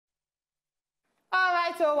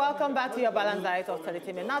so welcome back to your balanced diet of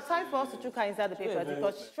entertainment. Now, time for us to chuka inside the papers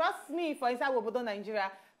because trust me, for inside Wobodo,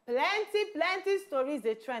 Nigeria, plenty stories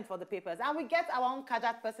they trend for the papers. And we get our own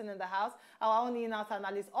Kajak person in the house, our own in-house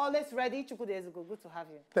analyst, always ready. Chuku days ago, good to have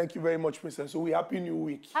you. Thank you very much, Princess. So we happy new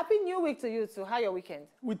week. Happy new week to you too. How your weekend?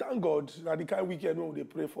 We thank God. Now the kind of weekend when they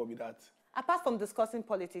pray for me that. Apart from discussing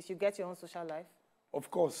politics, you get your own social life?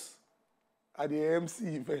 Of course. At the MC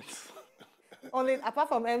events. Only apart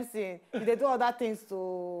from MC, they do other things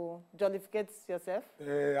to jollificate yourself? I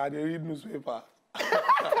read newspaper.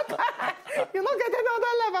 You're not getting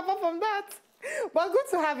another life apart from that. But good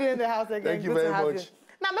to have you in the house again. Thank you very much.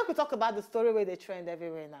 Now, make we talk about the story where they trend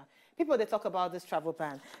everywhere now. People, they talk about this travel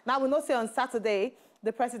ban. Now, we know say on Saturday,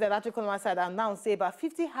 the president actually announced say about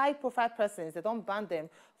 50 high-profile persons, they don't ban them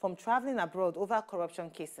from traveling abroad over corruption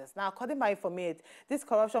cases. Now, according to my information, these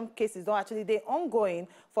corruption cases don't actually, they're ongoing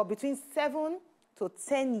for between 7 to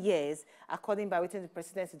 10 years, according by within the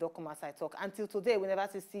presidency document I talk. Until today, we never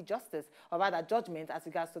see justice, or rather judgment as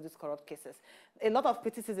regards to these corrupt cases. A lot of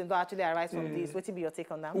criticism don't actually arise from this. What will be your take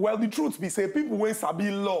on that? Well, the truth be say, people when sabi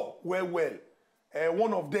law well.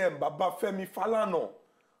 One of them, Baba Femi Falana,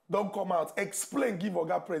 don't come out, explain, give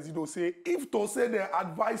Oga Presido, say, if to say they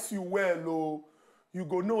advise you well, you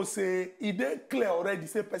go know, say, it ain't clear already,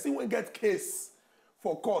 say, person will get case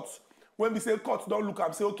for court. When we say court, don't look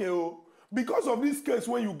up, say, okay, because of this case,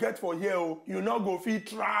 when you get for here, you now go fee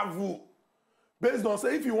travel. Based on,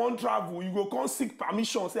 say, if you want travel, you go come seek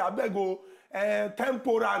permission, say, I beg go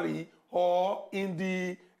temporary or in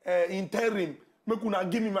the interim, make una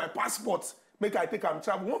give me my passport. Make I take am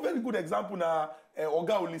travel. One very good example na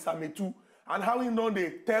Oga Olisa Metu and how he know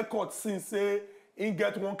they tell court since say he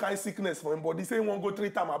get one kind of sickness for him body say he won't go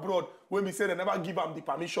 3 times abroad when we say they never give him the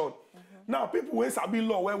permission. Now people when sabi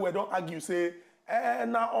law where we don't argue say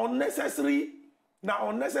na unnecessary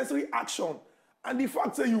action and the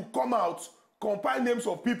fact say you come out compile names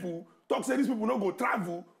of people talk say these people no go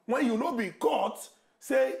travel when you no be caught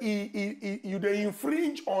say you they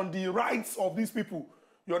infringe on the rights of these people.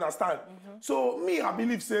 You understand? So me, I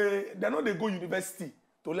believe, say, they know they go university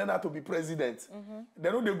to learn how to be president.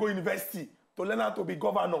 They know they go university to learn how to be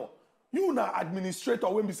governor. You na administrator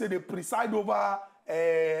when we say they preside over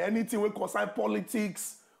anything we concern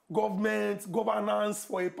politics, government, governance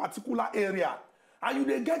for a particular area. And you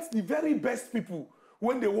they get the very best people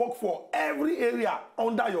when they work for every area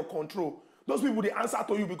under your control. Those people, they answer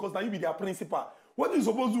to you because now you be their principal. What you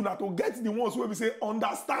supposed to do now to get the ones where we say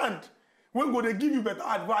understand. When go they give you better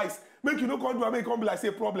advice, make you no come to make come be like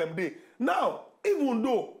say problem day. Now, even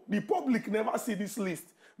though the public never see this list,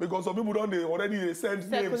 because some people don't they already send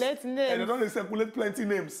names and they don't circulate plenty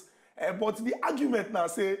names. But the argument now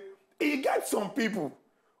say it gets some people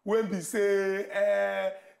when they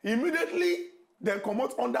say immediately they come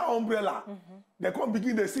out under umbrella, they come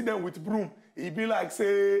begin they see them with broom. It be like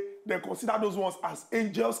say they consider those ones as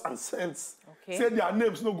angels and saints. Okay. Say their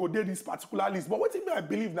names no go there this particular list. But what I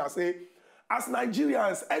believe now say. As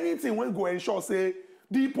Nigerians, anything when go ensure, say,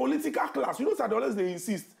 the political class, you know, that always they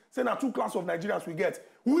insist, say, now 2 classes of Nigerians we get.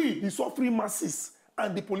 We, the suffering masses,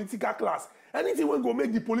 and the political class. Anything when go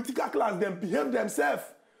make the political class them behave themselves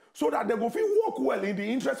so that they go feel work well in the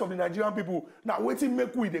interest of the Nigerian people. Now, waiting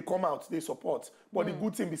make we they come out, they support. But the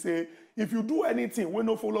good thing be say, if you do anything, we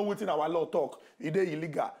no follow waiting our law talk, it is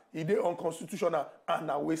illegal, it is unconstitutional,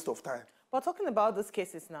 and a waste of time. But talking about these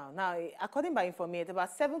cases now, according by information,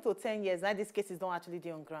 about 7 to 10 years now these cases don't actually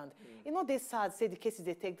do on ground. You know, they sad say the cases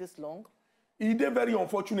they take this long. It is very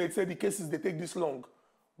unfortunate say the cases they take this long,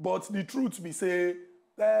 but the truth be say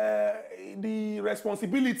the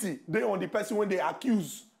responsibility they on the person when they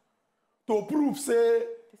accuse to prove say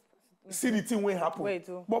see the thing when happen.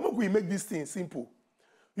 But make we make this thing simple.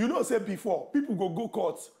 You know, say before people go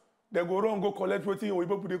court. They go wrong, go collect what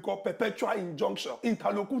they call perpetual injunction,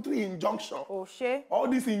 interlocutory injunction. Oh, shit. All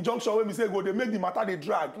this injunction, when we say go, they make the matter they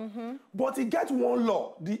drag. But it gets one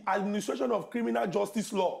law, the Administration of Criminal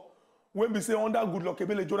Justice Law. When we say under Goodluck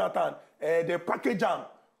Ebele Jonathan, they package them,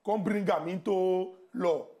 come bring them into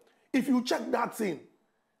law. If you check that thing,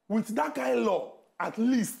 with that kind of law, at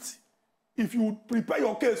least, if you prepare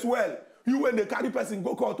your case well, you when the carry person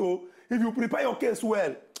go court, if you prepare your case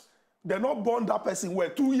well, they not born that person well.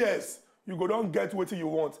 2 years, you go don't get what you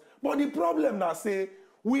want. But the problem now say,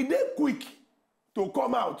 we dey quick to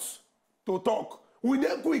come out to talk. We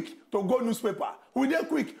dey quick to go newspaper. We dey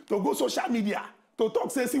quick to go social media to talk,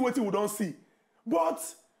 say, see what we don't see. But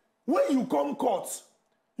when you come court,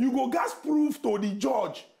 you go gas proof to the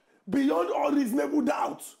judge beyond all reasonable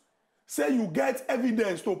doubt. Say you get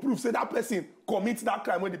evidence to prove, say that person commits that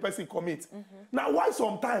crime when the person commits. Now, why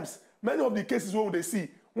sometimes, many of the cases where they see,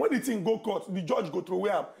 when the thing go court, the judge go throw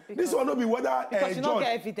away am. This one no be whether because you judge don't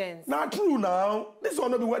get evidence. Not true now. This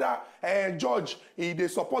one no be whether judge they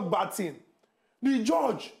support bad thing. The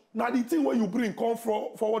judge, now the thing when you bring come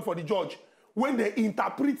forward for the judge, when they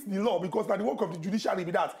interpret the law, because now the work of the judiciary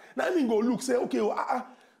be that. Now I mean go look, say, okay,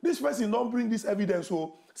 this person don't bring this evidence,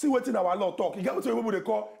 so see what in our law talk. You get what they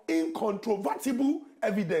call incontrovertible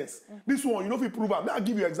evidence. This one, you know if you prove it. Now I'll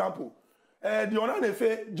give you an example. The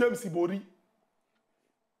Onanefe James Ibori,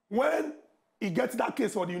 when he gets that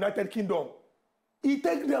case for the United Kingdom, it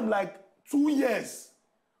takes them like 2 years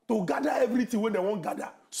to gather everything when they won't gather.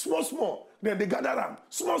 Small, then they gather them.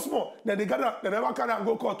 Small, then they gather, they never gather and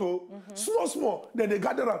go court. Small, then they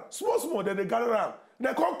gather them. Small, then they gather them.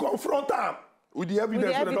 They can't confront them with the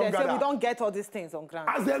evidence. So don't gather. we don't get all these things on ground.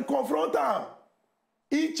 As they confront them,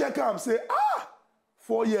 he check them, say,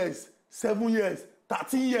 4 years, 7 years,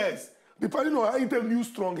 13 years, depending on how you take you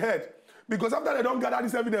strong head. Because after they don't gather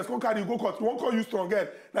this evidence, come carry you go court, won't call you strong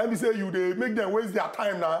head. Let me say they make them waste their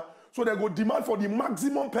time now. So they go demand for the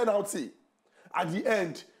maximum penalty. At the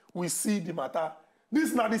end, we see the matter.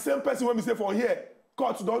 This is not the same person when we say for here,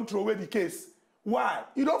 court don't throw away the case. Why?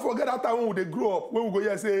 You don't forget that time when they grow up, when we go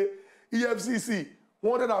here and say, EFCC,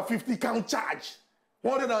 150 count charge,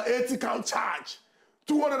 180 count charge,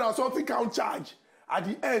 200 and something count charge. At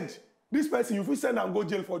the end, this person, if we send and go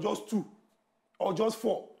jail for just 2 or just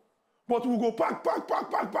 4, but we go pack.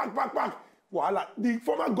 Voila. The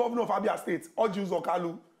former governor of Abia State, Orji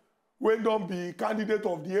Uzor, when don't be candidate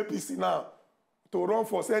of the APC now to run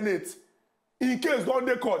for Senate, in case don't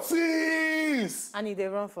they court since. And they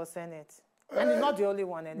run for Senate. And he's not the only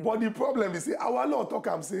one anymore. But the problem is, our law talk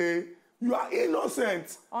and say, you are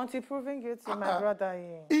innocent. Until proven guilty, my brother.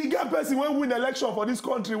 He get person when win election for this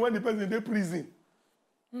country when the person in the prison.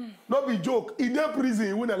 Not be joke. In the prison,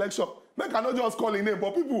 he win election. I cannot just call his name,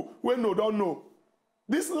 but people when no don't know.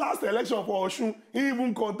 This last election for Oshun, he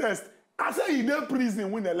even contest. I say he did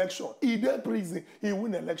prison, win election. He did prison, he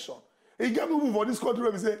win election. He get people for this country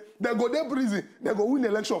where we say, they go there prison, they go win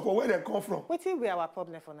election for where they come from. What will be our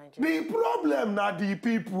problem for Nigeria? The problem na the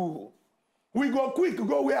people. We go quick,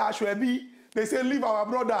 go where Ashwebi. They say, leave our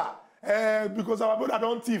brother, because our brother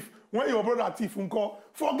don't thief. When your brother thief,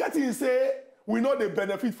 forgetting say, we know they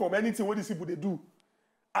benefit from anything what these people they do.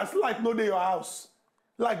 As like no day your house,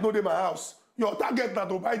 like no day my house. Your target not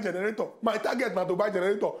to buy generator. My target not to buy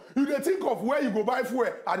generator. You dey think of where you go buy fuel,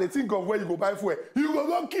 and they think of where you go buy fuel. You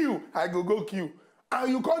go queue, I go queue.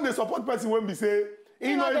 And you call the support person when we say,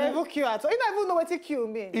 he not even queue at all. He don't even know what queue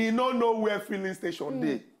mean. He don't know where filling station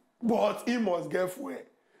dey, but he must get fuel.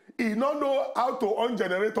 He don't know how to on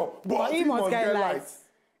generator, but he must get lights.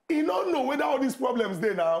 He don't know whether all these problems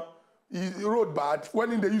there now. He road bad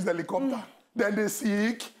when they use helicopter. Then they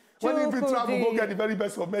sick. When they travel, go get the very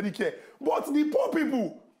best of Medicare. But the poor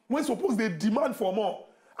people, when suppose they demand for more.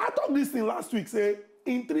 I talked this thing last week, say,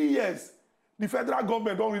 in 3 years, the federal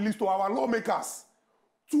government don't release to our lawmakers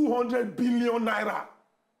 200 billion naira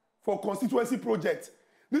for constituency projects.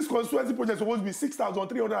 This constituency project is supposed to be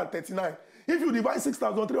 6,339. If you divide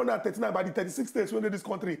 6,339 by the 36 states within this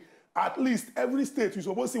country, at least every state you're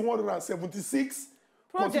supposed to see 176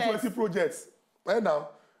 constituency projects. Right now.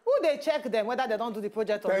 Who they check them whether they don't do the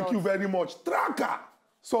project or not? Thank you very much. Tracker.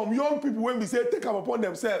 Some young people, when we say take them upon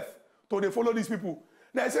themselves to they follow these people,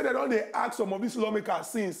 they say they don't they ask some of these lawmakers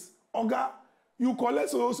since, Oga, you collect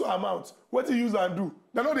so amount. What do you use and do?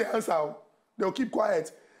 They know the answer. They'll keep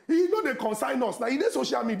quiet. You know they consign us. Now in the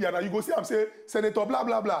social media, now you go see them say, Senator blah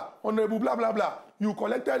blah blah, Honorable blah blah blah. You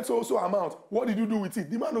collected so amount. What did you do with it?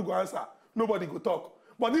 The man no go answer. Nobody go talk.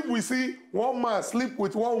 But if we see one man sleep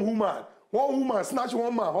with one woman snatch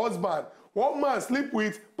one man husband, one man sleep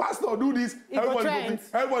with pastor do this,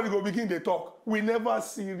 everybody go begin to talk. We never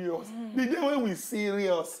serious. The day when we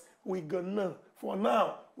serious, we gonna. For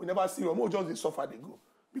now, we never serious. More just the suffer they go.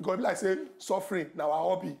 Because like I say, suffering now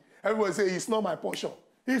our hobby. Everybody say it's not my portion.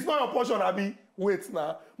 It's not your portion, Abi. Wait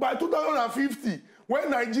now. By 2050, when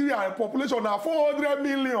Nigeria population now 400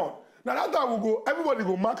 million, now that time we go, everybody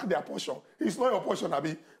go mark their portion. It's not your portion,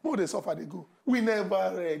 Abi. More they suffer they go. We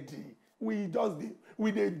never ready. We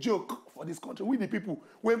they joke for this country. We the people,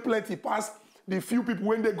 when plenty pass, the few people,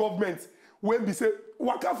 when the government, when they say,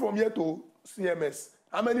 waka from here to CMS,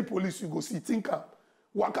 how many police you go see? Think up.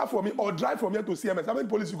 Waka from here, or drive from here to CMS, how many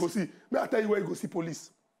police you go see? May I tell you where you go see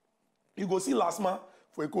police? You go see last man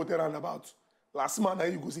for a quarter roundabout. Last man, now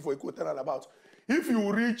you go see for a quarter roundabout. If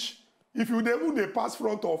you even they pass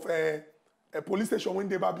front of a police station when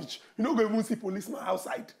they beach, you don't go even see policemen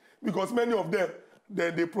outside. Because many of them,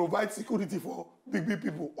 then they provide security for big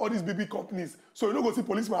people, all these big companies. So you don't go see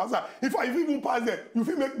policemen outside. If you even pass there, you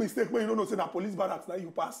feel make mistake when you don't know say that police barracks now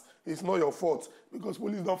you pass. It's not your fault because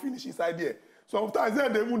police don't finish inside there. Sometimes they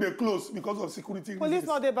even they close because of security reasons. Police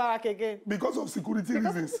not the barrack again. Because of security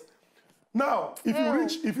reasons. Now, if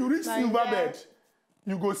you reach Silverbed,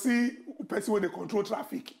 you go see person where they control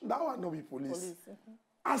traffic. That one not be police.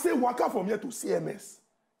 I say waka from here to CMS.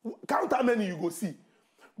 Count how many you go see.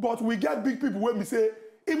 But we get big people when we say,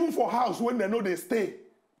 even for house, when they know they stay,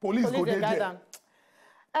 police go there.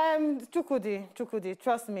 Chukudi,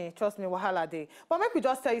 trust me, wahala day. But make we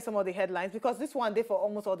just tell you some of the headlines, because this one day for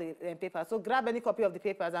almost all the papers. So grab any copy of the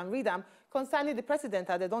papers and read them concerning the president,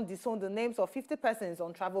 that they don't disown the names of 50 persons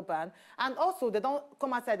on travel ban. And also, they don't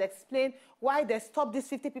come outside and explain why they stopped these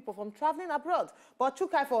 50 people from traveling abroad. But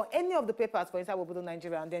Chukai for any of the papers for inside Wobodo,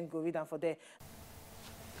 Nigeria, and then go read them for there.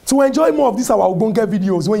 To enjoy more of these our Ogbonge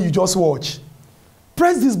videos when you just watch,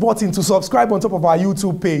 press this button to subscribe on top of our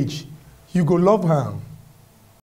YouTube page. You go love her.